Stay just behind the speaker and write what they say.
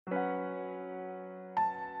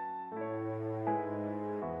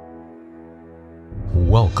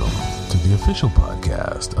Welcome to the official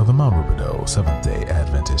podcast of the Mount Rubidoux Seventh-day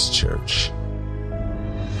Adventist Church.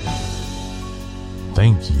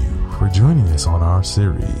 Thank you for joining us on our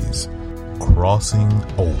series, Crossing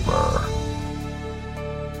Over.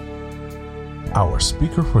 Our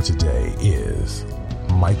speaker for today is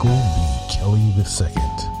Michael B. Kelly II.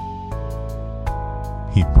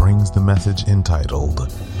 He brings the message entitled,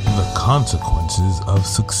 The Consequences of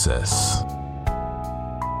Success.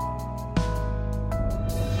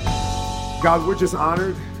 God, we're just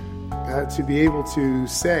honored to be able to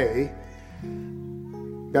say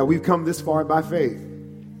that we've come this far by faith.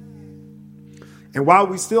 And while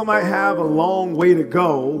we still might have a long way to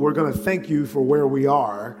go, we're going to thank you for where we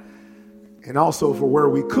are and also for where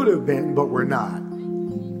we could have been, but we're not.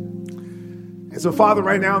 And so, Father,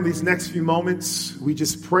 right now in these next few moments, we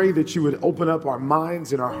just pray that you would open up our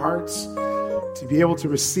minds and our hearts to be able to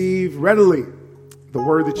receive readily the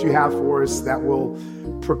word that you have for us that will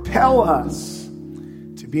propel us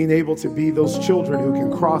to being able to be those children who can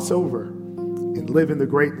cross over and live in the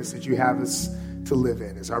greatness that you have us to live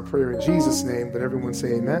in. Is our prayer in Jesus' name. Let everyone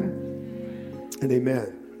say amen and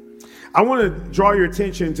amen. I want to draw your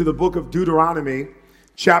attention to the book of Deuteronomy,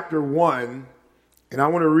 chapter 1, and I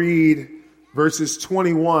want to read verses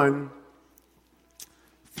 21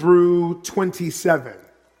 through 27.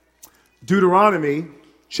 Deuteronomy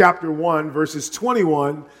chapter 1, verses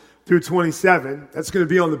 21 through 27. That's going to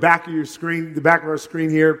be on the back of your screen, the back of our screen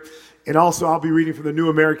here. And also I'll be reading from the New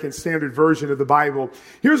American Standard Version of the Bible.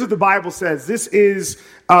 Here's what the Bible says. This is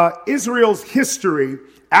Israel's history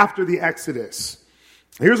after the Exodus.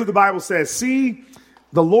 Here's what the Bible says. See,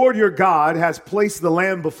 the Lord your God has placed the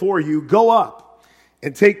land before you. Go up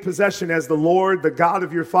and take possession as the Lord, the God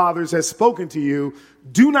of your fathers, has spoken to you.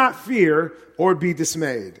 Do not fear or be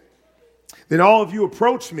dismayed. Then all of you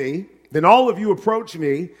approached me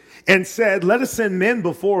and said, let us send men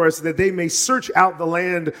before us that they may search out the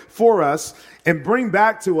land for us and bring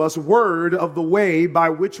back to us word of the way by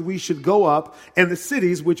which we should go up and the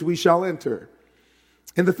cities which we shall enter.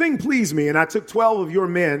 And the thing pleased me, and I took 12 of your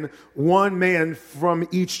men, one man from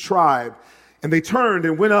each tribe. And they turned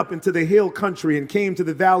and went up into the hill country and came to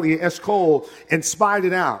the valley of Eshcol and spied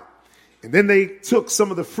it out. And then they took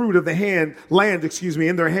some of the fruit of the land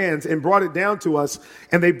in their hands and brought it down to us.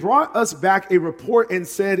 And they brought us back a report and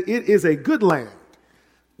said, it is a good land,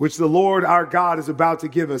 which the Lord our God is about to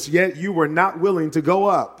give us. Yet you were not willing to go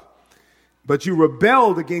up, but you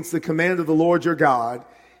rebelled against the command of the Lord your God.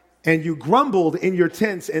 And you grumbled in your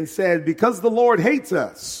tents and said, because the Lord hates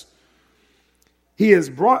us, he has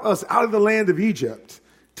brought us out of the land of Egypt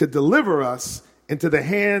to deliver us into the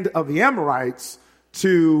hand of the Amorites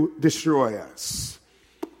to destroy us.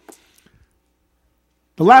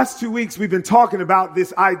 The last 2 weeks we've been talking about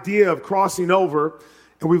this idea of crossing over,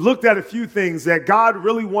 and we've looked at a few things that God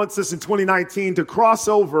really wants us in 2019 to cross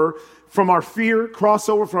over from our fear, cross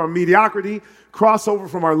over from our mediocrity, cross over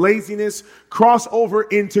from our laziness, cross over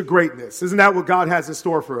into greatness. Isn't that what God has in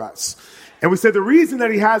store for us? And we said the reason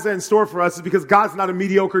that he has that in store for us is because God's not a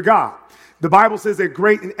mediocre God. The Bible says that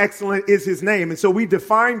great and excellent is his name. And so we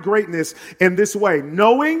define greatness in this way,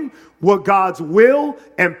 knowing what God's will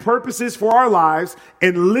and purpose is for our lives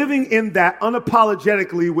and living in that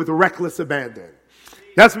unapologetically with reckless abandon.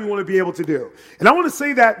 That's what we want to be able to do. And I want to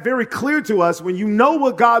say that very clear to us. When you know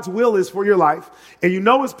what God's will is for your life and you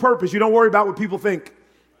know his purpose, you don't worry about what people think.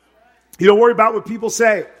 You don't worry about what people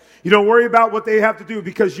say. You don't worry about what they have to do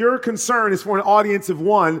because your concern is for an audience of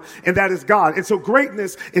one, and that is God. And so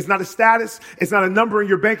greatness is not a status. It's not a number in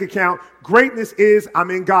your bank account. Greatness is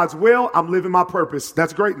I'm in God's will. I'm living my purpose.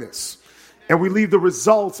 That's greatness. And we leave the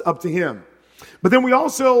results up to him. But then we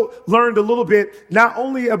also learned a little bit, not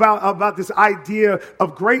only about this idea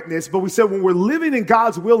of greatness, but we said when we're living in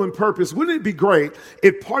God's will and purpose, wouldn't it be great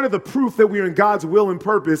if part of the proof that we're in God's will and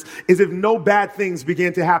purpose is if no bad things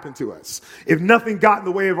began to happen to us, if nothing got in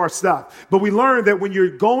the way of our stuff. But we learned that when you're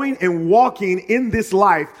going and walking in this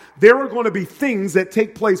life, there are going to be things that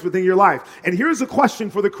take place within your life. And here's a question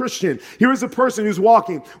for the Christian. Here is a person who's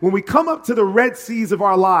walking. When we come up to the Red Seas of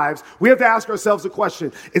our lives, we have to ask ourselves a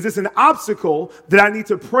question. Is this an obstacle that I need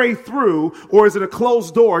to pray through, or is it a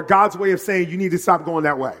closed door, God's way of saying you need to stop going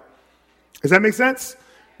that way? Does that make sense?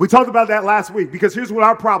 We talked about that last week because here's what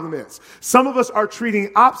our problem is. Some of us are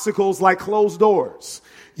treating obstacles like closed doors.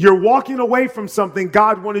 You're walking away from something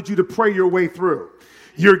God wanted you to pray your way through.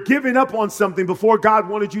 You're giving up on something before God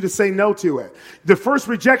wanted you to say no to it. The first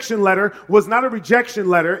rejection letter was not a rejection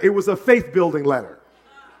letter. It was a faith building letter.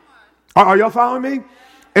 Are y'all following me?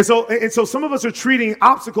 And so some of us are treating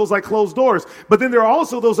obstacles like closed doors, but then there are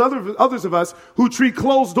also those others of us who treat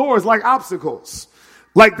closed doors like obstacles.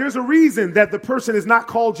 Like, there's a reason that the person has not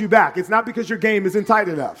called you back. It's not because your game isn't tight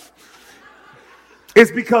enough.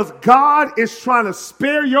 It's because God is trying to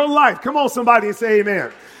spare your life. Come on, somebody, and say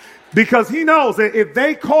amen. Because he knows that if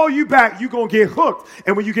they call you back, you're going to get hooked.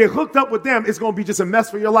 And when you get hooked up with them, it's going to be just a mess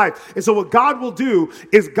for your life. And so what God will do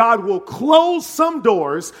is God will close some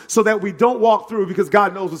doors so that we don't walk through, because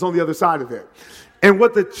God knows what's on the other side of it. And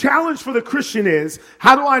what the challenge for the Christian is,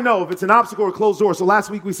 how do I know if it's an obstacle or a closed door? So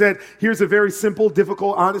last week we said, here's a very simple,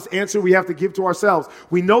 difficult, honest answer we have to give to ourselves.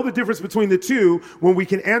 We know the difference between the two when we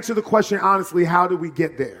can answer the question honestly, how do we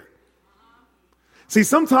get there? See,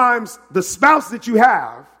 sometimes the spouse that you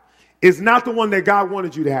have is not the one that God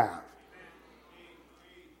wanted you to have.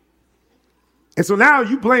 And so now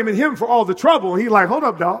you blaming him for all the trouble. And he's like, hold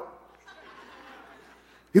up, dog.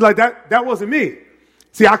 He's like, that wasn't me.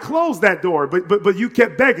 See, I closed that door, but you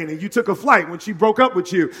kept begging, and you took a flight when she broke up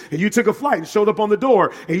with you, and you took a flight and showed up on the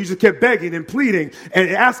door, and you just kept begging and pleading and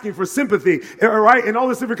asking for sympathy, right? And all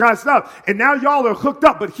this different kind of stuff. And now y'all are hooked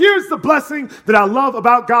up. But here's the blessing that I love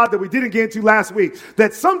about God that we didn't get into last week,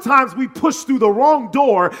 that sometimes we push through the wrong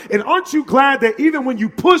door. And aren't you glad that even when you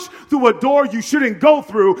push through a door you shouldn't go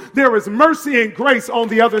through, there is mercy and grace on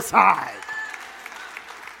the other side?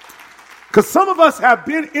 Because some of us have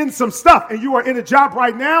been in some stuff, and you are in a job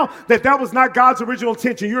right now that was not God's original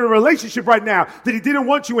intention. You're in a relationship right now that he didn't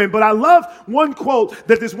want you in. But I love one quote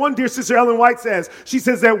that this one dear sister Ellen White says. She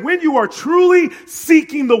says that when you are truly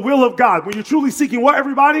seeking the will of God, when you're truly seeking what,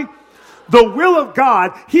 everybody? The will of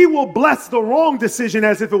God, he will bless the wrong decision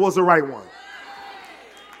as if it was the right one.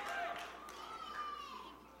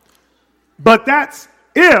 But that's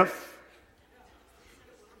if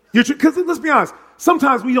you're, because let's be honest,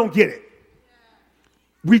 sometimes we don't get it.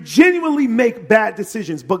 We genuinely make bad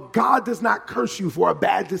decisions, but God does not curse you for a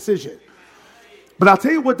bad decision. But I'll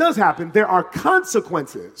tell you what does happen. There are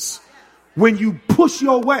consequences when you push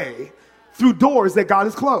your way through doors that God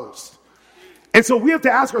has closed. And so we have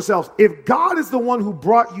to ask ourselves, if God is the one who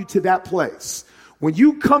brought you to that place, when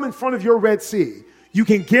you come in front of your Red Sea, you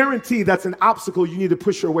can guarantee that's an obstacle you need to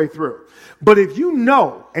push your way through. But if you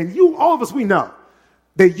know, and all of us, we know,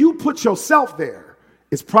 that you put yourself there,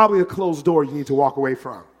 it's probably a closed door you need to walk away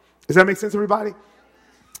from. Does that make sense, everybody?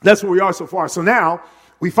 That's where we are so far. So now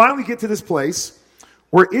we finally get to this place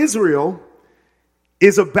where Israel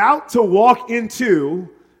is about to walk into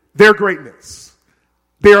their greatness.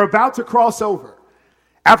 They're about to cross over.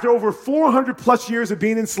 After over 400 plus years of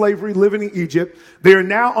being in slavery, living in Egypt, they are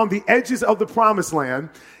now on the edges of the promised land.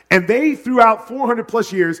 And they, throughout 400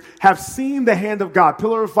 plus years, have seen the hand of God.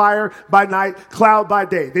 Pillar of fire by night, cloud by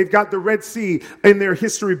day. They've got the Red Sea in their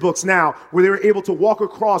history books now, where they were able to walk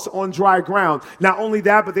across on dry ground. Not only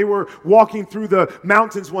that, but they were walking through the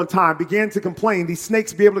mountains one time, began to complain. These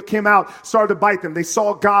snakes came out, started to bite them. They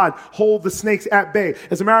saw God hold the snakes at bay.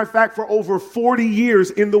 As a matter of fact, for over 40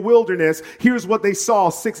 years in the wilderness, here's what they saw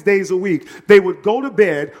 6 days a week. They would go to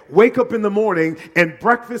bed, wake up in the morning, and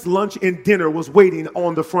breakfast, lunch, and dinner was waiting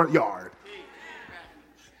on the front yard.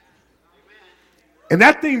 And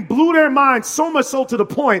that thing blew their mind so much so to the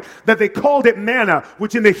point that they called it manna,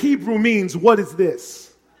 which in the Hebrew means, what is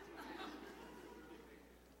this?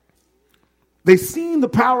 They've seen the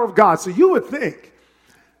power of God. So you would think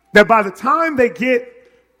that by the time they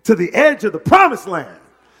get to the edge of the promised land,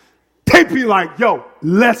 they'd be like, yo,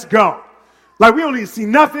 let's go. Like, we don't need to see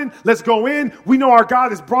nothing. Let's go in. We know our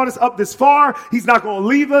God has brought us up this far. He's not going to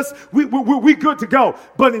leave us. We're good to go.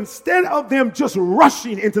 But instead of them just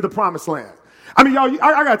rushing into the promised land, I mean, y'all,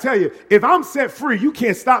 I got to tell you, if I'm set free, you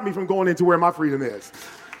can't stop me from going into where my freedom is.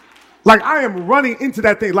 Like, I am running into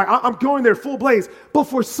that thing. Like, I'm going there full blaze. But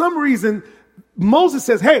for some reason, Moses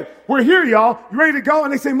says, hey, we're here, y'all. You ready to go?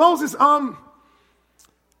 And they say, Moses, can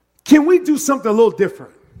we do something a little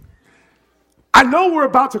different? I know we're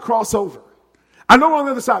about to cross over. I know we're on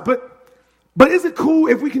the other side, but is it cool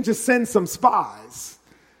if we can just send some spies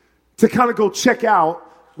to kind of go check out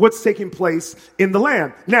what's taking place in the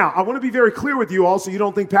land? Now, I want to be very clear with you all so you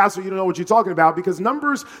don't think, Pastor, you don't know what you're talking about, because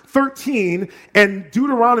Numbers 13 and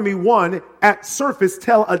Deuteronomy 1 at surface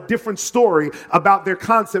tell a different story about their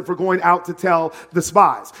concept for going out to tell the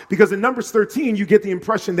spies. Because in Numbers 13, you get the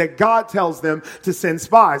impression that God tells them to send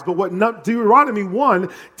spies. But what Deuteronomy 1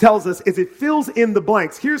 tells us is it fills in the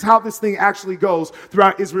blanks. Here's how this thing actually goes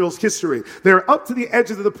throughout Israel's history. They're up to the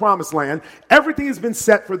edges of the promised land. Everything has been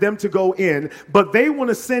set for them to go in, but they want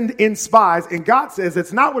to send in spies. And God says,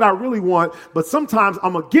 it's not what I really want, but sometimes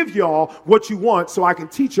I'm going to give y'all what you want so I can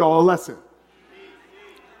teach y'all a lesson.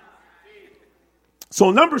 So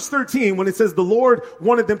Numbers 13, when it says the Lord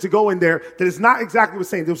wanted them to go in there, that is not exactly what it's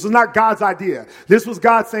saying. This was not God's idea. This was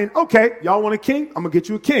God saying, okay, y'all want a king? I'm going to get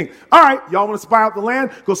you a king. All right, y'all want to spy out the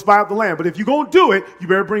land? Go spy out the land. But if you're going to do it, you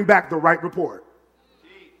better bring back the right report.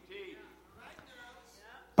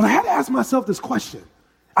 But I had to ask myself this question.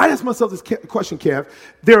 Question, Kev.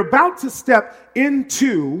 They're about to step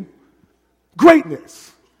into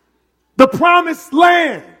greatness. The promised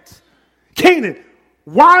land. Canaan.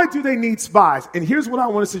 Why do they need spies? And here's what I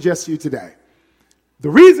want to suggest to you today. The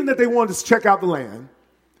reason that they wanted to check out the land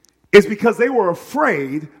is because they were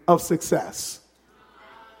afraid of success.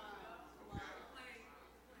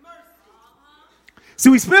 See,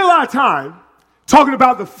 we spend a lot of time talking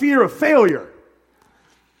about the fear of failure.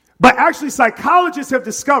 But actually, psychologists have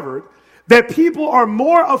discovered that people are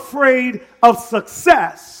more afraid of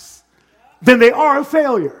success than they are of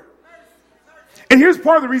failure. And here's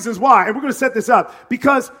part of the reasons why, and we're going to set this up,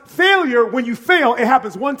 because failure, when you fail, it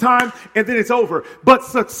happens one time and then it's over. But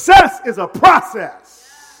success is a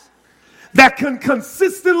process that can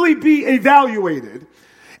consistently be evaluated.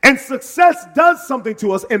 And success does something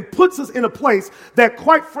to us and puts us in a place that,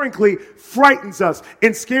 quite frankly, frightens us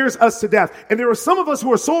and scares us to death. And there are some of us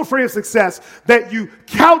who are so afraid of success that you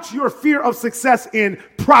couch your fear of success in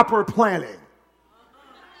proper planning.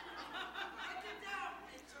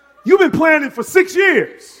 You've been planning for 6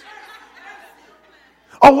 years.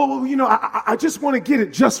 Oh, well, I just want to get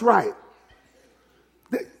it just right.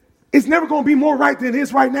 It's never going to be more right than it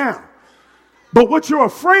is right now. But what you're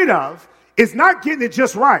afraid of is not getting it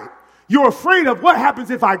just right. You're afraid of what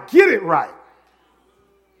happens if I get it right.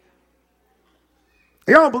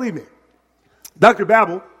 Y'all don't believe me. Dr.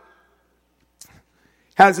 Babel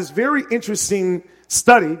has this very interesting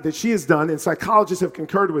study that she has done, and psychologists have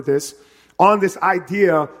concurred with this, on this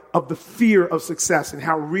idea of the fear of success and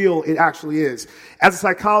how real it actually is. As a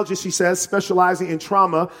psychologist, she says, specializing in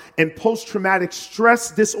trauma and post-traumatic stress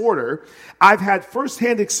disorder, I've had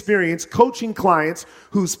firsthand experience coaching clients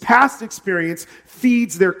whose past experience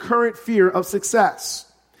feeds their current fear of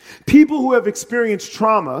success. People who have experienced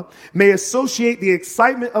trauma may associate the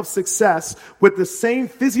excitement of success with the same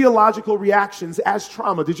physiological reactions as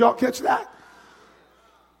trauma. Did y'all catch that?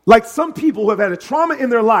 Like some people who have had a trauma in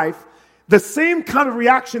their life, the same kind of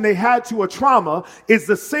reaction they had to a trauma is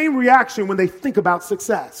the same reaction when they think about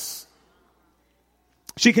success.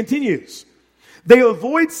 She continues, they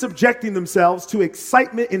avoid subjecting themselves to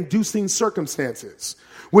excitement-inducing circumstances,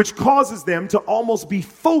 which causes them to almost be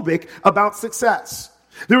phobic about success.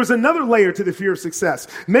 There is another layer to the fear of success.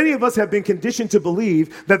 Many of us have been conditioned to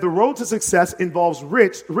believe that the road to success involves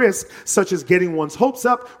risk, such as getting one's hopes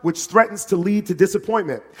up, which threatens to lead to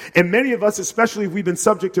disappointment. And many of us, especially if we've been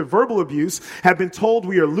subject to verbal abuse, have been told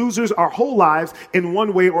we are losers our whole lives in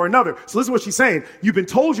one way or another. So this is what she's saying. You've been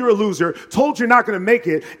told you're a loser, told you're not going to make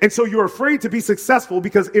it, and so you're afraid to be successful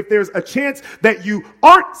because if there's a chance that you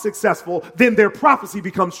aren't successful, then their prophecy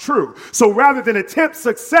becomes true. So rather than attempt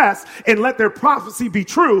success and let their prophecy be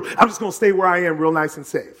true, I'm just going to stay where I am real nice and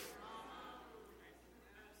safe.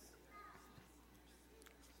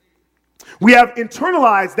 We have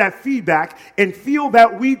internalized that feedback and feel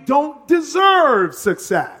that we don't deserve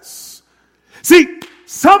success. See,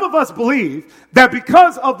 some of us believe that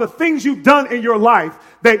because of the things you've done in your life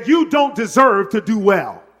that you don't deserve to do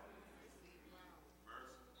well.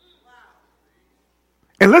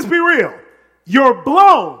 And let's be real, you're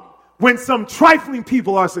blown when some trifling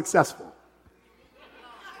people are successful.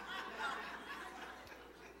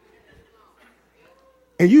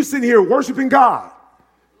 And you sitting here worshiping God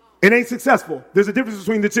and ain't successful. There's a difference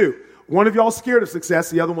between the two. One of y'all scared of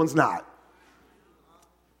success, the other one's not.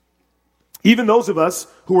 Even those of us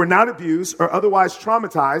who are not abused or otherwise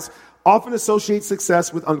traumatized often associate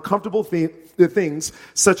success with uncomfortable things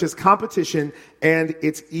such as competition and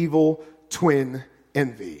its evil twin,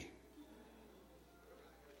 envy.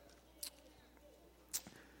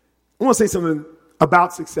 I want to say something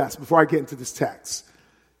about success before I get into this text.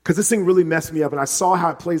 Because this thing really messed me up, and I saw how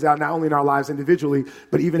it plays out not only in our lives individually,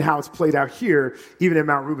 but even how it's played out here, even in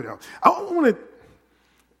Mount Rubino. I want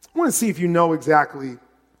to see if you know exactly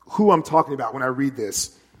who I'm talking about when I read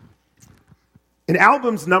this. An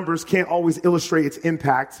album's numbers can't always illustrate its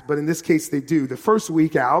impact, but in this case they do. The first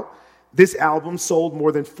week out, this album sold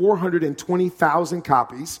more than 420,000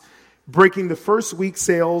 copies, breaking the first week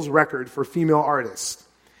sales record for female artists.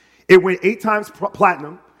 It went 8 times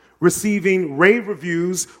platinum, receiving rave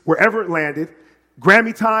reviews wherever it landed,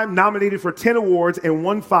 Grammy Time nominated for 10 awards and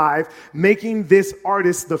won 5, making this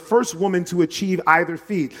artist the first woman to achieve either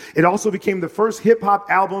feat. It also became the first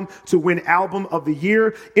hip-hop album to win Album of the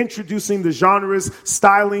Year, introducing the genre's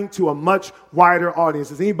styling to a much wider audience.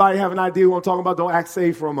 Does anybody have an idea what I'm talking about? Don't act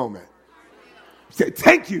safe for a moment.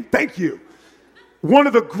 Thank you. One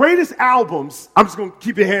of the greatest albums, I'm just going to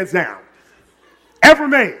keep your hands down, ever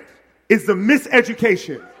made is The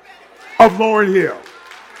Miseducation of Lauryn Hill.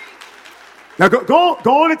 Now, go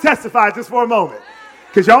on and testify just for a moment.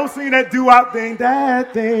 Because y'all seen that doo-wop thing,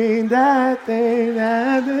 that thing.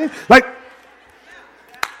 Like,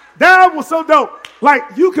 that album was so dope. Like,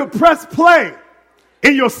 you could press play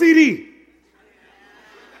in your CD.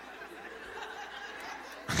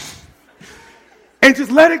 And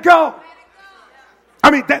just let it go.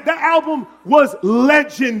 I mean, that album was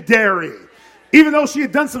legendary. Even though she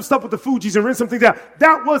had done some stuff with the Fugees and written some things down,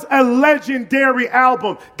 that was a legendary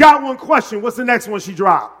album. Got one question. What's the next one she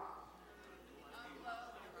dropped?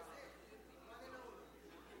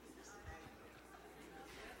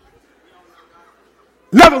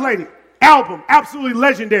 Another lady. Album. Absolutely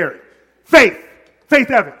legendary. Faith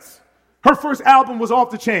Evans. Her first album was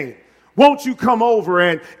Off the Chain. Won't You Come Over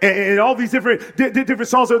and all these different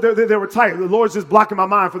songs that were tight. The Lord's just blocking my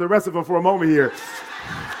mind for the rest of them for a moment here.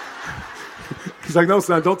 He's like, no,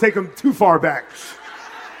 son, don't take them too far back.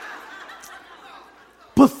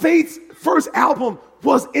 But Faith's first album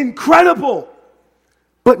was incredible.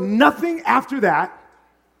 But nothing after that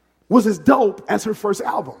was as dope as her first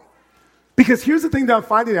album. Because here's the thing that I'm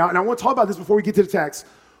finding out, and I want to talk about this before we get to the text.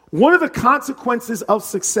 One of the consequences of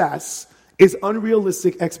success is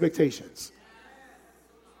unrealistic expectations.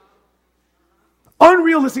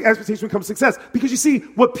 Unrealistic expectation becomes success. Because you see,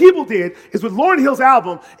 what people did is with Lauryn Hill's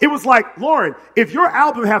album, it was like, Lauryn, if your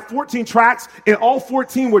album had 14 tracks and all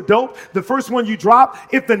 14 were dope, the first one you drop,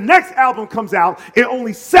 if the next album comes out and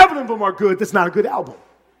only 7 of them are good, that's not a good album.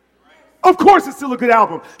 Of course it's still a good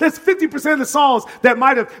album. That's 50% of the songs that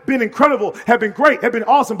might have been incredible, have been great, have been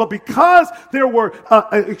awesome. But because there were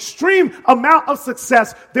an extreme amount of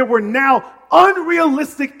success, there were now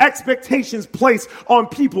unrealistic expectations placed on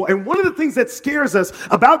people. And one of the things that scares us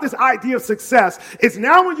about this idea of success is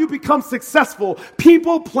now when you become successful,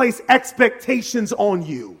 people place expectations on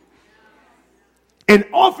you. And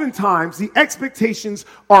oftentimes the expectations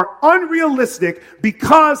are unrealistic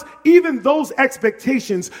because even those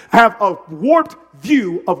expectations have a warped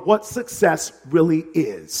view of what success really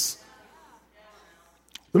is.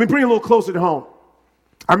 Let me bring it a little closer to home.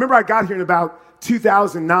 I remember I got here in about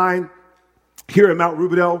 2009 here at Mount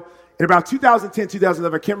Rubidoux. In about 2010,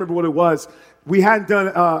 2011, I can't remember what it was. We hadn't done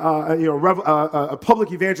a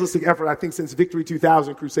public evangelistic effort, I think, since Victory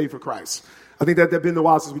 2000, Crusade for Christ. I think that been a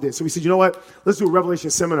while since we did. So we said, you know what? Let's do a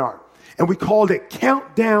Revelation seminar. And we called it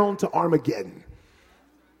Countdown to Armageddon.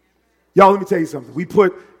 Y'all, let me tell you something. We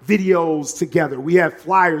put videos together. We had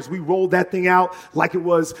flyers. We rolled that thing out like it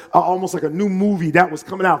was almost like a new movie that was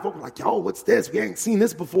coming out. Folks were like, yo, what's this? We ain't seen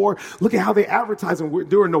this before. Look at how they advertise. And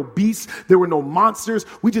there were no beasts. There were no monsters.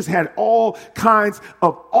 We just had all kinds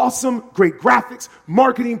of awesome, great graphics,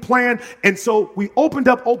 marketing plan. And so we opened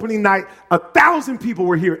up opening night. 1,000 people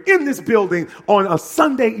were here in this building on a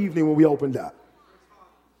Sunday evening when we opened up.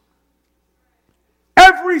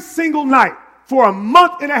 Every single night for a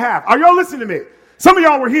month and a half. Are y'all listening to me? Some of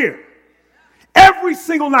y'all were here. Every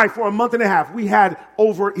single night for a month and a half, we had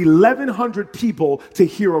over 1,100 people to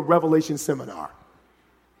hear a Revelation seminar.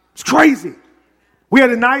 It's crazy. We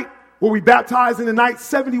had a night where we baptized in the night,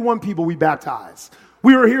 71 people we baptized.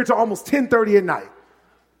 We were here till almost 10:30 at night,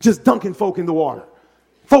 just dunking folk in the water.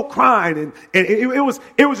 Folk crying, and it was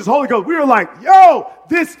just Holy Ghost. We were like, yo,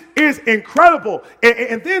 this is incredible.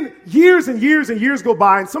 And then years and years and years go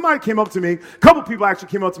by, and somebody came up to me, a couple people actually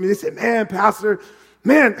came up to me, they said, man, Pastor,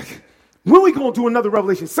 when are we going to do another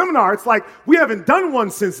Revelation seminar? It's like we haven't done one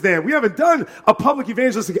since then. We haven't done a public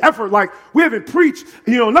evangelistic effort. Like we haven't preached,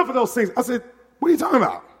 enough of those things. I said, what are you talking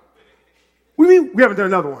about? What do you mean we haven't done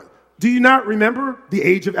another one? Do you not remember the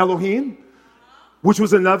Age of Elohim? Which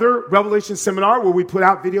was another Revelation seminar where we put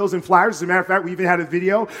out videos and flyers. As a matter of fact, we even had a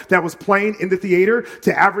video that was playing in the theater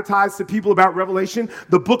to advertise to people about Revelation.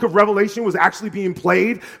 The book of Revelation was actually being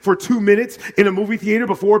played for 2 minutes in a movie theater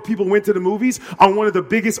before people went to the movies on one of the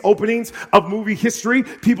biggest openings of movie history.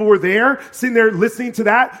 People were there, sitting there listening to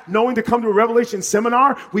that, knowing to come to a Revelation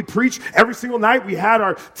seminar. We preached every single night. We had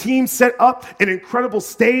our team set up an incredible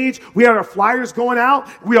stage. We had our flyers going out.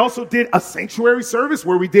 We also did a sanctuary service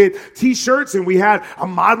where we did T-shirts and we had had a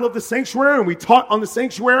model of the sanctuary, and we taught on the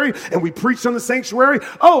sanctuary, and we preached on the sanctuary.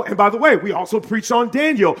 Oh, and by the way, we also preached on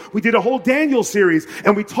Daniel. We did a whole Daniel series,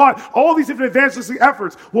 and we taught all these different evangelistic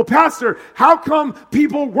efforts. Well, Pastor, how come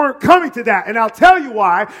people weren't coming to that? And I'll tell you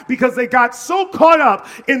why. Because they got so caught up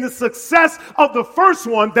in the success of the first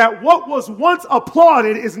one that what was once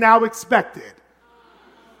applauded is now expected.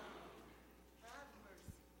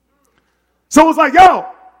 So it was like, yo,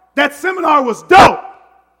 that seminar was dope,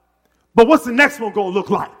 but what's the next one going to look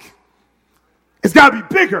like? It's got to be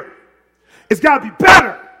bigger. It's got to be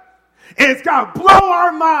better. And it's got to blow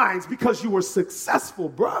our minds because you were successful,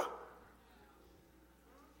 bruh.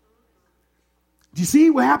 Do you see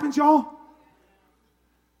what happens, y'all?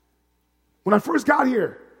 When I first got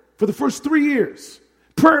here, for the first 3 years,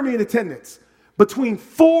 prayer meeting attendance, between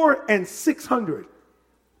 400 and 600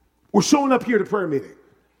 were showing up here to prayer meeting.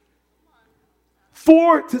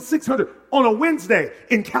 400 to 600 on a Wednesday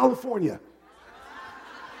in California.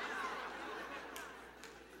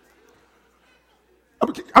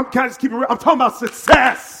 I'm kind of just keeping it real. I'm talking about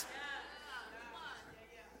success.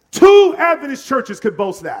 2 Adventist churches could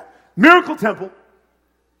boast that. Miracle Temple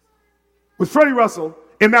with Freddie Russell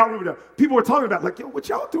in Mount Rubendale. People were talking about, like, yo, what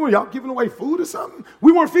y'all doing? Y'all giving away food or something?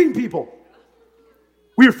 We weren't feeding people.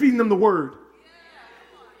 We were feeding them the word.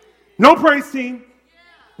 No praise team,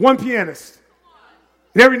 1 pianist.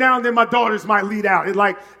 And every now and then my daughters might lead out at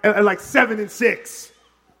like 7 and 6.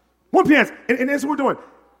 1 pianist. And that's what we're doing.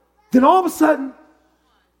 Then all of a sudden,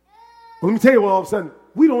 well, let me tell you what all of a sudden,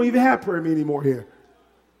 we don't even have prayer meeting anymore here.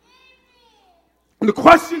 And the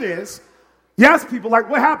question is, you ask people, like,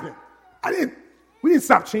 what happened? We didn't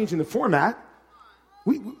stop changing the format.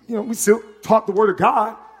 We still taught the word of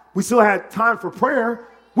God. We still had time for prayer.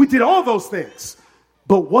 We did all those things.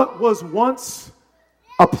 But what was once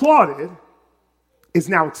applauded is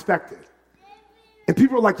now expected. And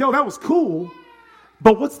people are like, yo, that was cool,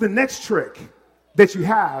 but what's the next trick that you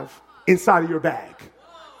have inside of your bag?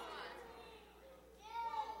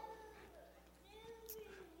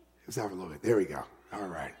 Let's have a little bit. There we go. All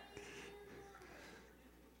right.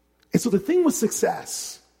 And so the thing with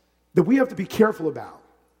success that we have to be careful about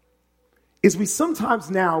is we sometimes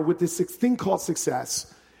now, with this thing called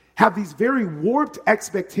success, have these very warped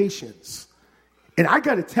expectations. And I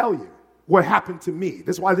got to tell you what happened to me.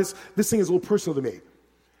 That's why this thing is a little personal to me.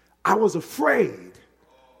 I was afraid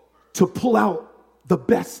to pull out the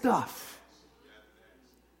best stuff.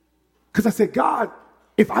 Because I said, God,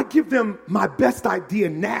 if I give them my best idea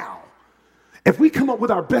now, if we come up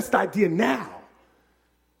with our best idea now,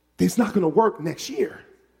 then it's not going to work next year.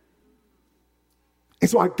 And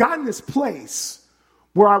so I got in this place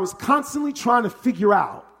where I was constantly trying to figure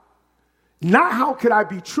out not how could I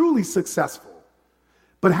be truly successful,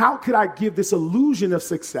 but how could I give this illusion of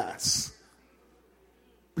success?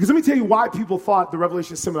 Because let me tell you why people thought the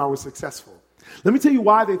Revelation Seminar was successful. Let me tell you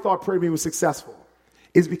why they thought prayer meeting was successful.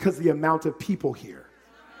 It's because of the amount of people here.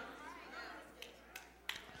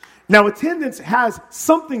 Now, attendance has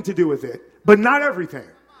something to do with it, but not everything.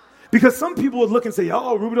 Because some people would look and say,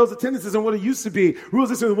 oh, Rubendale's attendance isn't what it used to be.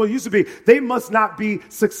 Rubendale's attendance isn't what it used to be. They must not be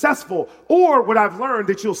successful. Or what I've learned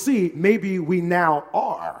that you'll see, maybe we now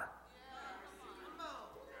are.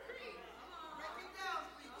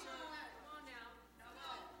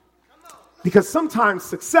 Because sometimes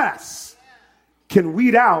success can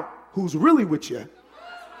weed out who's really with you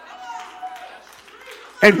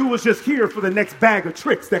and who was just here for the next bag of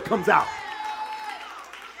tricks that comes out.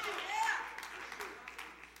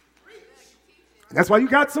 And that's why you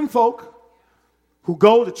got some folk who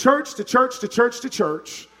go to church to church to church to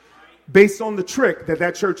church based on the trick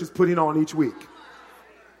that church is putting on each week.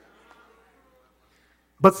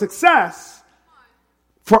 But success,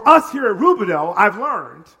 for us here at Rubendale, I've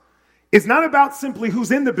learned, is not about simply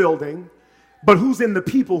who's in the building, but who's in the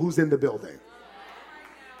people who's in the building.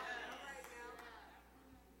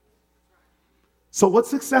 So what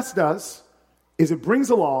success does is it brings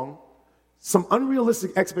along some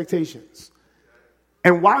unrealistic expectations.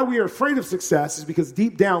 And why we are afraid of success is because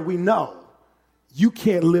deep down we know you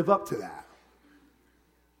can't live up to that.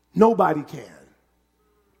 Nobody can.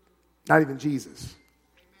 Not even Jesus.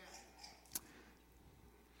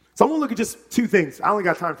 So I want to look at just 2 things. I only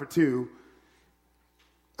got time for 2.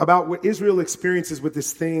 About what Israel experiences with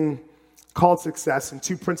this thing called success, and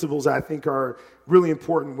 2 principles that I think are really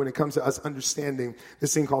important when it comes to us understanding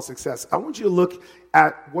this thing called success. I want you to look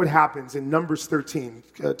at what happens in Numbers 13.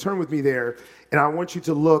 Turn with me there, and I want you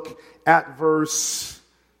to look at verse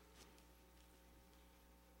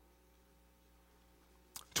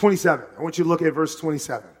 27. I want you to look at verse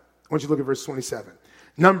 27. I want you to look at verse 27.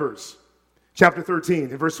 Numbers chapter 13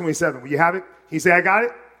 and verse 27. Will you have it? Can you say, I got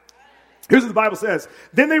it? Here's what the Bible says.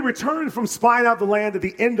 Then they returned from spying out the land at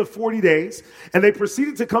the end of 40 days, and they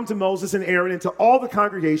proceeded to come to Moses and Aaron and to all the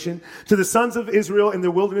congregation, to the sons of Israel in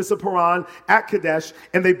the wilderness of Paran at Kadesh,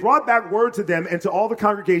 and they brought back word to them and to all the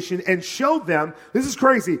congregation and showed them, this is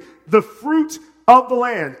crazy, the fruit of the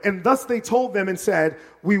land. And thus they told them and said,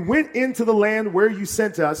 we went into the land where you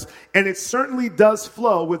sent us, and it certainly does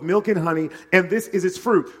flow with milk and honey, and this is its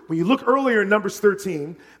fruit. When you look earlier in Numbers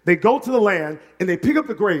 13, they go to the land and they pick up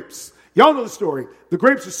the grapes. Y'all know the story. The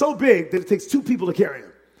grapes are so big that it takes 2 people to carry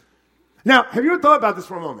them. Now, have you ever thought about this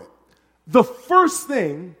for a moment? The first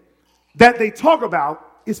thing that they talk about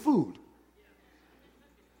is food.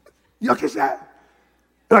 Y'all catch that?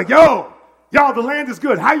 They're like, y'all, the land is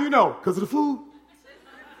good. How you know? Because of the food.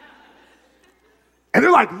 And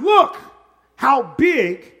they're like, look how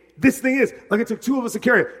big this thing is. Like it took 2 of us to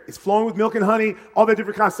carry it. It's flowing with milk and honey, all that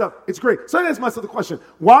different kind of stuff. It's great. So I asked myself the question,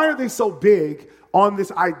 why are they so big on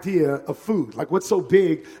this idea of food? Like, what's so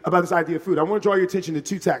big about this idea of food? I want to draw your attention to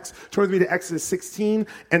 2 texts. Turn with me to Exodus 16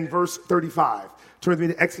 and verse 35. Turn with me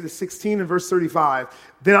to Exodus 16 and verse 35.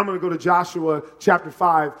 Then I'm going to go to Joshua chapter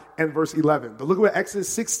 5 and verse 11. But look at what Exodus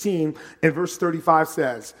 16 and verse 35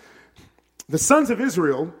 says. The sons of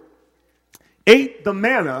Israel ate the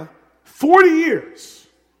manna 40 years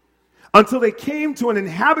until they came to an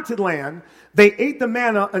inhabited land. They ate the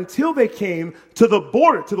manna until they came to the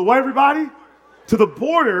border. To the what, everybody? To the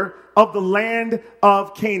border of the land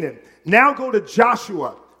of Canaan. Now go to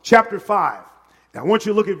Joshua chapter 5. Now I want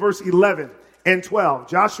you to look at verse 11 and 12.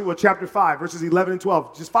 Joshua chapter 5, verses 11 and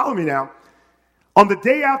 12. Just follow me now. On the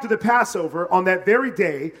day after the Passover, on that very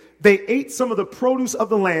day, they ate some of the produce of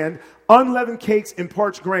the land, unleavened cakes and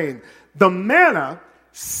parched grain. The manna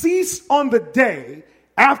ceased on the day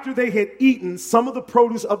after they had eaten some of the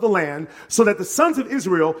produce of the land, so that the sons of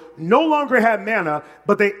Israel no longer had manna,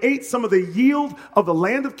 but they ate some of the yield of the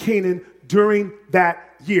land of Canaan during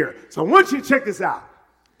that year. So I want you to check this out.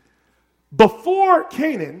 Before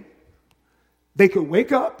Canaan, they could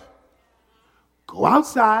wake up, go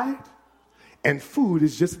outside, and food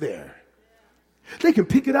is just there. They can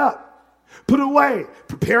pick it up, put it away,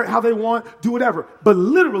 prepare it how they want, do whatever. But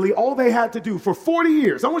literally all they had to do for 40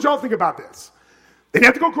 years, I want y'all to think about this. They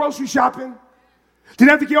didn't have to go grocery shopping.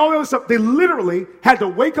 Didn't have to get all the other stuff. They literally had to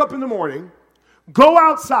wake up in the morning, go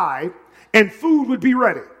outside, and food would be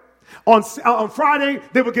ready. On Friday,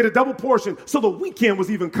 they would get a double portion, so the weekend was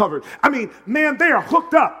even covered. I mean, man, they are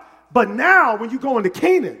hooked up. But now, when you go into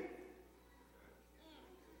Canaan,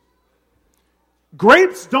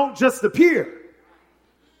 grapes don't just appear.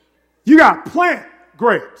 You got to plant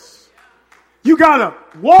grapes. You got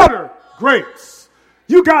to water grapes.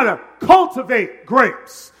 You got to cultivate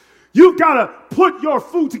grapes. You got to put your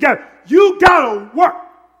food together. You got to work.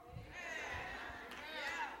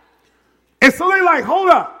 And so they like, hold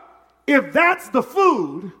up. If that's the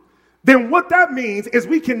food, then what that means is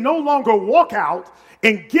we can no longer walk out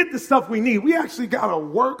and get the stuff we need. We actually got to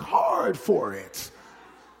work hard for it.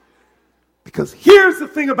 Because here's the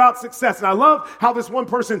thing about success, and I love how this one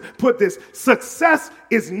person put this. Success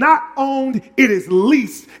is not owned, it is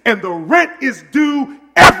leased, and the rent is due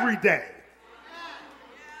every day.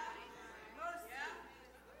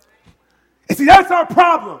 And see, that's our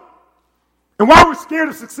problem. And why we're scared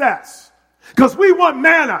of success. Because we want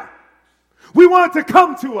manna. We want it to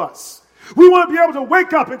come to us. We want to be able to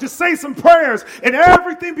wake up and just say some prayers and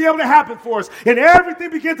everything be able to happen for us and everything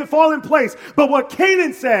begin to fall in place. But what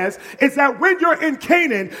Canaan says is that when you're in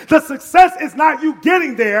Canaan, the success is not you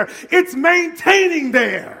getting there, it's maintaining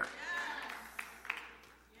there.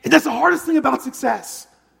 And that's the hardest thing about success.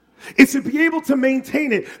 It's to be able to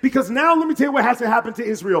maintain it. Because now let me tell you what has to happen to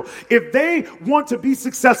Israel. If they want to be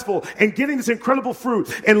successful and getting this incredible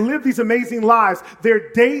fruit and live these amazing lives,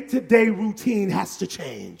 their day-to-day routine has to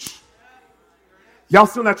change. Y'all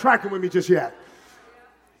still not tracking with me just yet.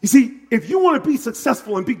 You see, if you want to be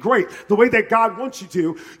successful and be great the way that God wants you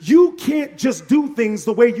to, you can't just do things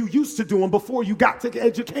the way you used to do them before you got to the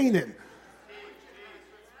edge of Canaan.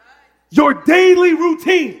 Your daily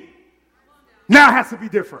routine now has to be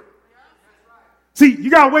different. See, you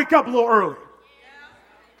got to wake up a little early.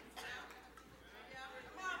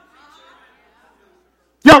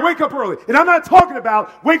 You got to wake up early. And I'm not talking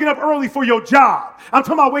about waking up early for your job. I'm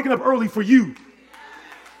talking about waking up early for you.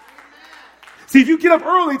 See, if you get up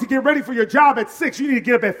early to get ready for your job at 6, you need to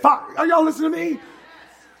get up at 5. Are y'all listening to me?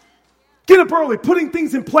 Get up early, putting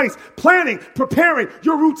things in place, planning, preparing.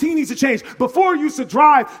 Your routine needs to change. Before you used to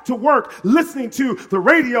drive to work, listening to the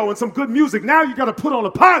radio and some good music. Now you got to put on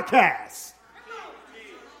a podcast.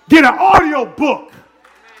 Get an audio book.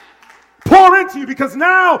 pour into you because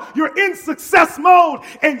now you're in success mode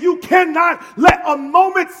and you cannot let a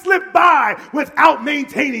moment slip by without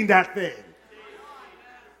maintaining that thing.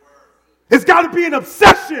 It's got to be an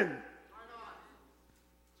obsession.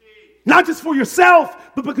 Not just for yourself,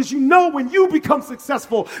 but because you know when you become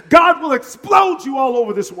successful, God will explode you all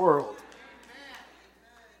over this world.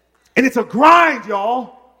 And it's a grind,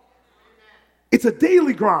 y'all. It's a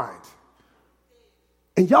daily grind.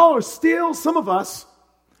 And y'all are still, some of us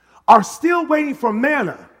are still waiting for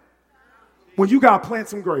manna when you got to plant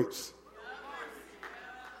some grapes.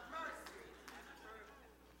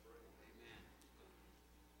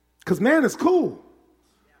 Because manna's cool.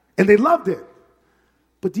 And they loved it.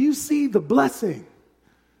 But do you see the blessing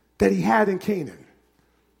that he had in Canaan?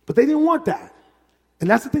 But they didn't want that. And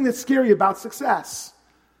that's the thing that's scary about success.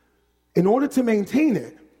 In order to maintain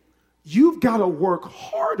it, you've got to work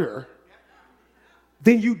harder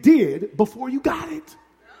than you did before you got it.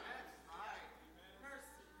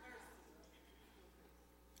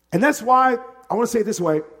 And that's why I want to say it this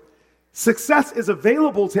way. Success is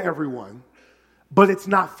available to everyone, but it's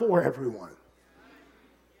not for everyone.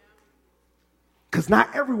 Because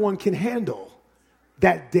not everyone can handle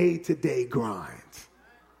that day-to-day grind.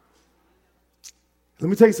 Let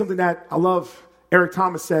me tell you something that I love. Eric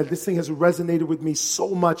Thomas said, this thing has resonated with me so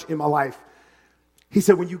much in my life. He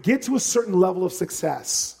said, when you get to a certain level of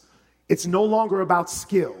success, it's no longer about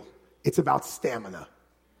skill. It's about stamina.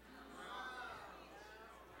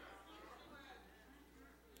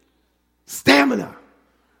 Stamina.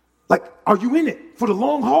 Like, are you in it for the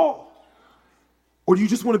long haul? Or do you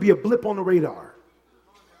just want to be a blip on the radar?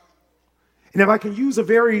 And if I can use a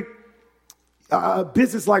very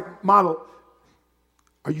business-like model,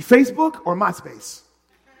 are you Facebook or MySpace?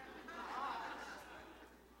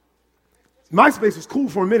 MySpace was cool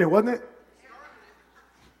for a minute, wasn't it?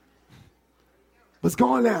 But it's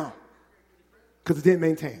gone now because it didn't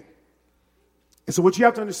maintain. And so what you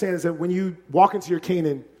have to understand is that when you walk into your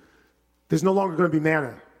Canaan, there's no longer going to be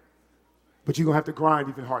manna, but you're going to have to grind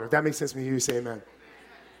even harder. If that makes sense when you say amen.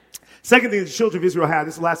 Second thing the children of Israel had,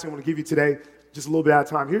 this is the last thing I want to give you today, just a little bit out of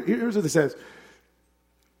time. Here's what it says.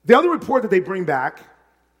 The other report that they bring back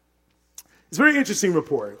is a very interesting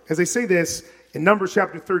report. As they say this in Numbers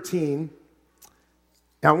chapter 13,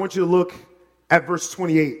 now I want you to look at verse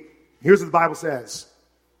 28. Here's what the Bible says.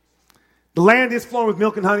 The land is flowing with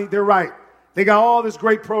milk and honey. They're right. They got all this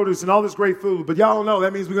great produce and all this great food, but y'all don't know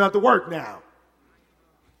that means we're going to have to work now.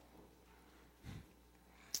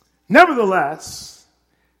 Nevertheless,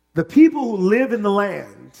 the people who live in the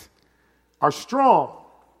land are strong,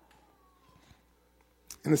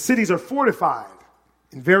 and the cities are fortified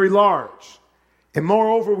and very large. And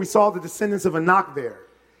moreover, we saw the descendants of Anak there.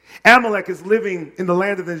 Amalek is living in the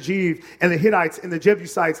land of the Negev, and the Hittites and the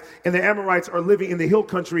Jebusites and the Amorites are living in the hill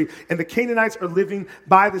country, and the Canaanites are living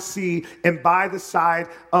by the sea and by the side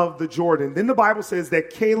of the Jordan. Then the Bible says that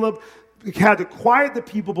Caleb had to quiet the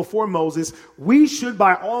people before Moses. We should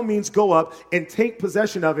by all means go up and take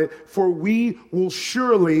possession of it, for we will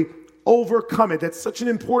surely overcome it. That's such an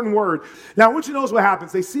important word. Now, I want you to notice what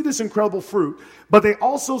happens. They see this incredible fruit, but they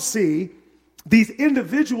also see these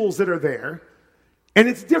individuals that are there, and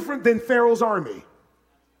it's different than Pharaoh's army.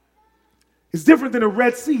 It's different than a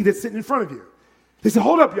Red Sea that's sitting in front of you. They said,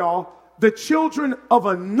 hold up, y'all. The children of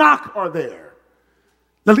Anak are there.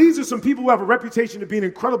 Now, these are some people who have a reputation of being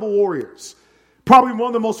incredible warriors. Probably one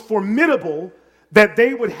of the most formidable that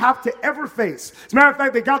they would have to ever face. As a matter of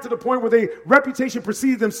fact, they got to the point where their reputation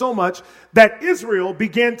preceded them so much that Israel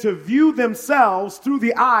began to view themselves through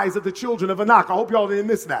the eyes of the children of Anak. I hope y'all didn't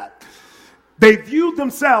miss that. They viewed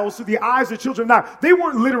themselves through the eyes of the children of Anak. They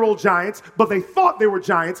weren't literal giants, but they thought they were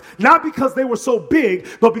giants, not because they were so big,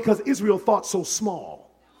 but because Israel thought so small.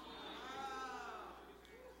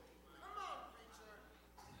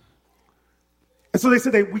 And so they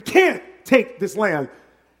said, we can't take this land.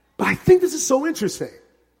 But I think this is so interesting.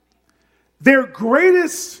 Their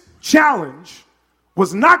greatest challenge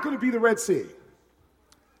was not going to be the Red Sea.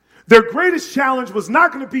 Their greatest challenge was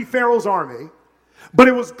not going to be Pharaoh's army, but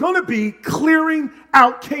it was going to be clearing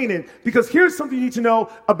out Canaan. Because here's something you need to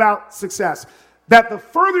know about success. That the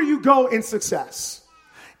further you go in success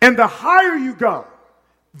and the higher you go,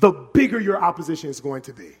 the bigger your opposition is going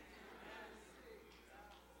to be.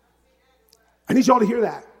 I need y'all to hear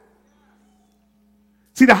that.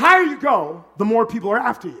 See, the higher you go, the more people are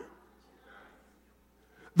after you.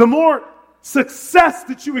 The more success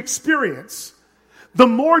that you experience, the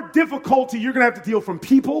more difficulty you're going to have to deal from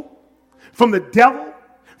people, from the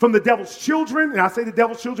devil's children. And I say the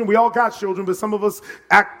devil's children, we all got children, but some of us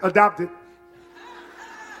act adopted.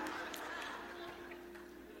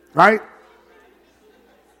 Right?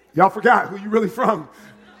 Y'all forgot who you really from.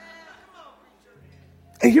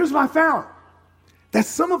 And here's what I found. That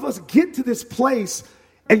some of us get to this place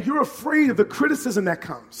and you're afraid of the criticism that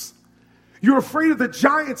comes. You're afraid of the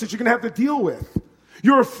giants that you're going to have to deal with.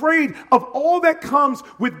 You're afraid of all that comes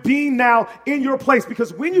with being now in your place.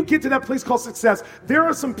 Because when you get to that place called success, there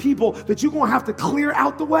are some people that you're going to have to clear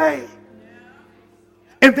out the way.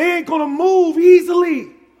 And they ain't going to move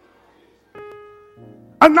easily.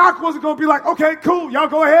 A knock wasn't going to be like, okay, cool, y'all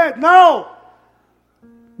go ahead. No.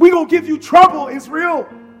 We're going to give you trouble, Israel.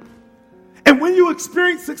 And when you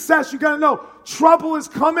experience success, you got to know trouble is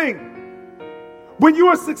coming. When you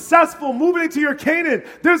are successful moving into your Canaan,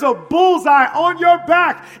 there's a bullseye on your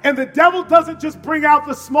back. And the devil doesn't just bring out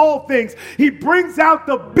the small things. He brings out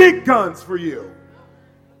the big guns for you.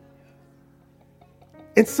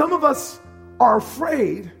 And some of us are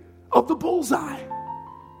afraid of the bullseye.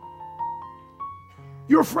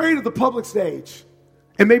 You're afraid of the public stage.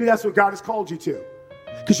 And maybe that's what God has called you to.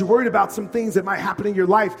 Because you're worried about some things that might happen in your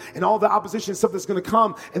life and all the opposition and stuff that's going to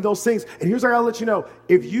come and those things. And here's what I gotta let you know.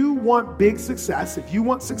 If you want big success, if you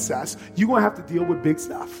want success, you're going to have to deal with big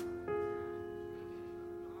stuff.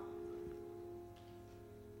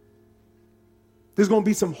 There's going to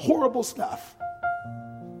be some horrible stuff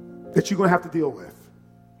that you're going to have to deal with.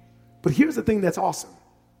 But here's the thing that's awesome.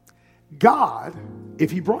 God,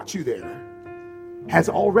 if he brought you there, has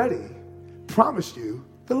already promised you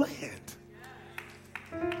the land.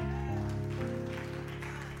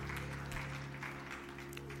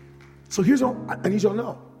 So here's what I need y'all to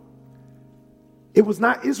know. It was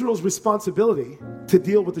not Israel's responsibility to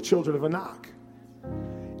deal with the children of Anak.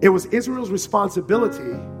 It was Israel's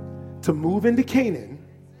responsibility to move into Canaan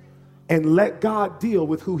and let God deal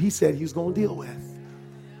with who he said he was going to deal with.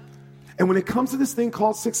 And when it comes to this thing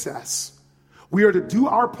called success, we are to do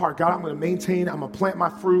our part. God, I'm going to maintain, I'm going to plant my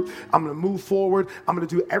fruit, I'm going to move forward, I'm going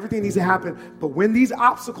to do everything that needs to happen. But when these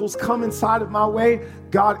obstacles come inside of my way,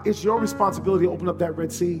 God, it's your responsibility to open up that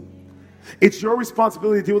Red Sea. It's your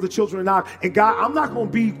responsibility to deal with the children of Anak. And God, I'm not going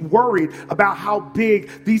to be worried about how big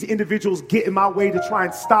these individuals get in my way to try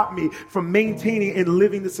and stop me from maintaining and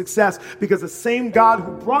living the success. Because the same God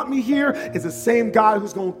who brought me here is the same God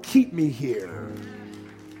who's going to keep me here.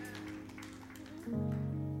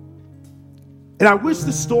 And I wish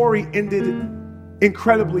the story ended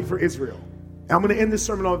incredibly for Israel. And I'm going to end this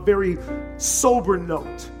sermon on a very sober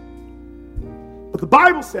note. But the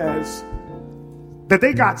Bible says that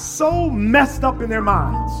they got so messed up in their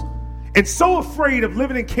minds and so afraid of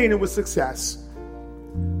living in Canaan with success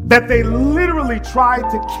that they literally tried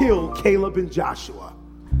to kill Caleb and Joshua.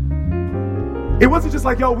 It wasn't just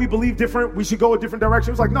like, yo, we believe different, we should go a different direction.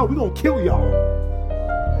 It was like, no, we're going to kill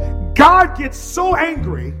y'all. God gets so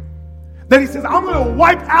angry that he says, I'm going to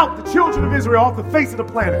wipe out the children of Israel off the face of the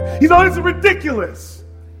planet. He's like, this is ridiculous.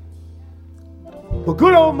 But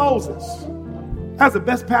good old Moses, that's the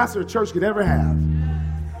best pastor a church could ever have,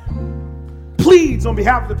 pleads on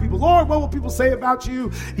behalf of the people. Lord, what will people say about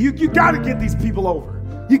you? You got to get these people over.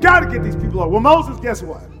 You got to get these people over. Well, Moses, guess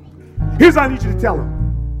what? Here's what I need you to tell them.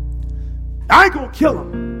 I ain't going to kill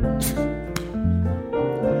them.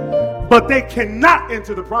 But they cannot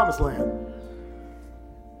enter the promised land.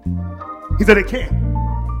 He said they can't.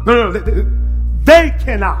 No, they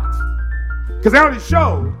cannot. Because they already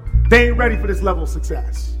showed they ain't ready for this level of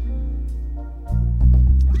success.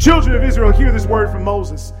 The children of Israel hear this word from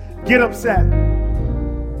Moses, get upset,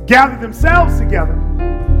 gather themselves together,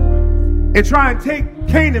 and try and take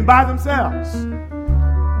Canaan by themselves.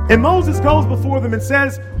 And Moses goes before them and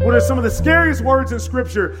says what are some of the scariest words in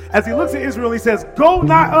Scripture. As he looks at Israel, he says, go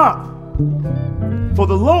not up, for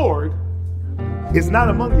the Lord is not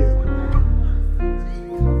among you.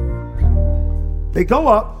 They go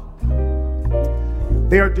up,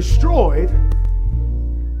 they are destroyed,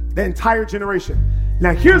 the entire generation.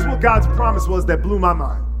 Now here's what God's promise was that blew my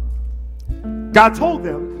mind. God told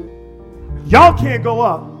them, y'all can't go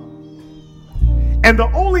up, and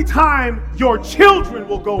the only time your children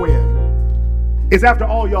will go in is after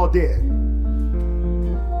all y'all dead.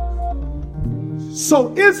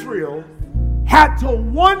 So Israel had to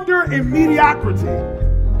wander in mediocrity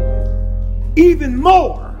even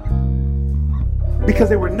more because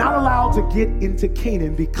they were not allowed to get into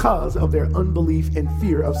Canaan because of their unbelief and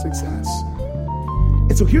fear of success.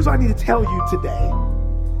 And so here's what I need to tell you today.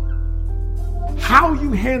 How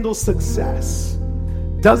you handle success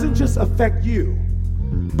doesn't just affect you,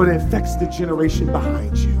 but it affects the generation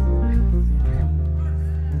behind you.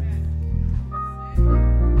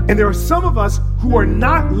 And there are some of us who are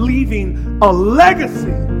not leaving a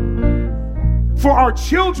legacy for our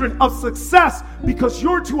children of success because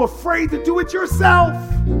you're too afraid to do it yourself.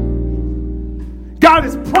 God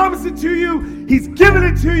has promised it to you. He's given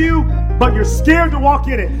it to you, but you're scared to walk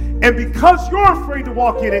in it. And because you're afraid to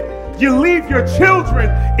walk in it, you leave your children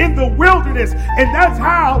in the wilderness. And that's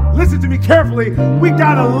how, listen to me carefully, we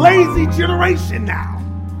got a lazy generation now.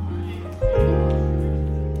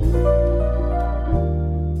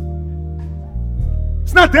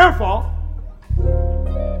 It's not their fault.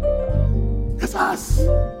 It's us.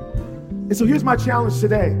 And so here's my challenge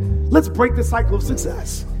today. Let's break the cycle of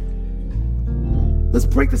success. Let's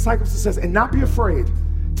break the cycle of success and not be afraid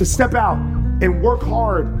to step out and work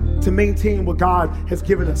hard to maintain what God has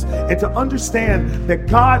given us. And to understand that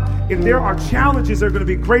God, if there are challenges that are going to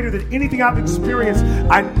be greater than anything I've experienced,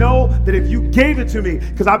 I know that if you gave it to me,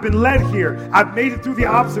 because I've been led here, I've made it through the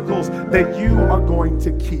obstacles, that you are going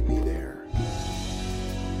to keep me there.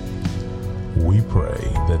 We pray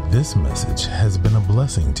that this message has been a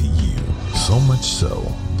blessing to you, so much so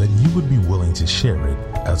that you would be willing to share it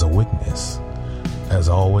as a witness. As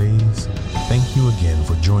always, thank you again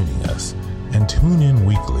for joining us, and tune in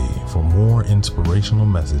weekly for more inspirational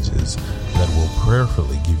messages that will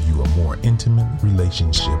prayerfully give you a more intimate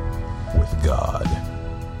relationship with God.